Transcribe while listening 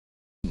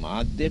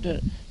මාධ්‍යයට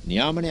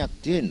නියාමනයක්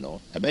තියෙනවා.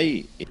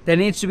 හැබැයි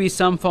There needs to be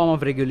some form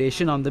of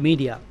regulation on the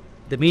media.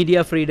 The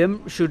media freedom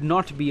should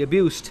not be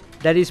abused.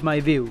 That is my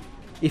view.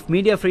 If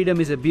media freedom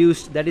is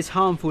abused, that is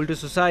harmful to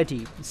society.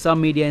 Some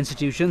media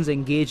institutions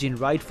engage in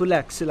rightful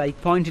acts like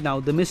pointing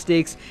out the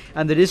mistakes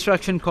and the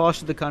destruction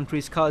caused to the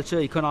country's culture,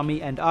 economy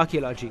and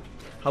archaeology.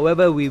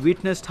 However, we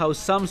witnessed how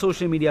some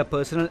social media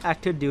personnel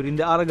acted during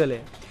the Aragale.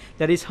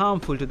 That is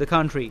harmful to the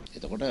country.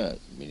 එතකොට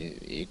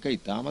ඒක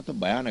ඉතාමත්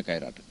භයානකයි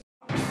රටට.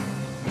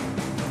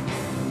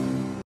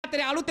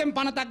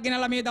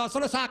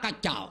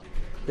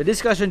 The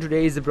discussion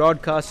today is the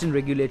Broadcasting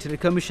Regulatory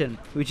Commission,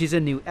 which is a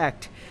new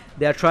act.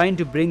 They are trying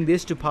to bring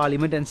this to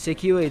Parliament and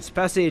secure its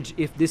passage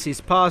if this is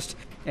passed,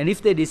 and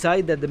if they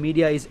decide that the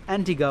media is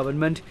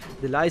anti-government,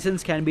 the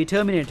license can be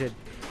terminated.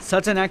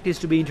 Such an act is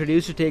to be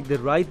introduced to take the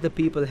right the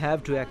people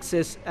have to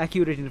access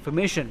accurate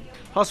information.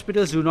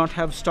 Hospitals do not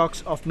have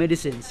stocks of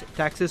medicines.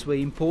 Taxes were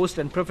imposed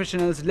and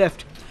professionals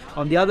left.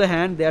 On the other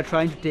hand, they are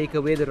trying to take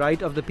away the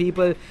right of the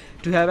people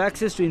to have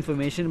access to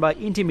information by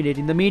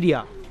intimidating the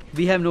media.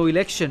 We have no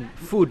election,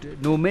 food,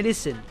 no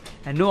medicine,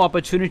 and no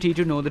opportunity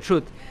to know the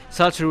truth.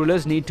 Such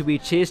rulers need to be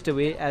chased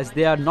away as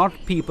they are not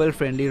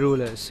people-friendly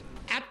rulers.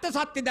 ඇත්ත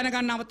සත්‍ය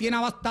දැනගන්නව තියෙන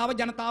අවස්ථාව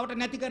ජනතාවට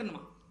නැති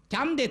කරනවා.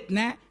 ඡන්දෙත්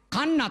නැහැ,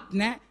 කන්නත්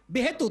නැහැ,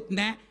 බෙහෙතුත්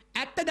නැහැ.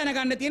 ඇත්ත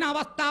දැනගන්න තියෙන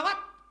අවස්ථාවක්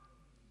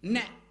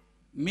නැහැ.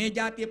 මේ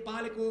ජාතිය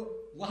පාලකෝ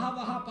වහ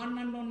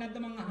පන්නන්න ඕනේ නැද්ද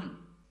මං අහන්නේ.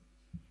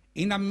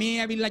 එහෙනම් මේ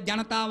ඇවිල්ලා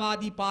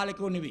ජනතාවාදී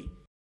පාලකෝ නෙවෙයි.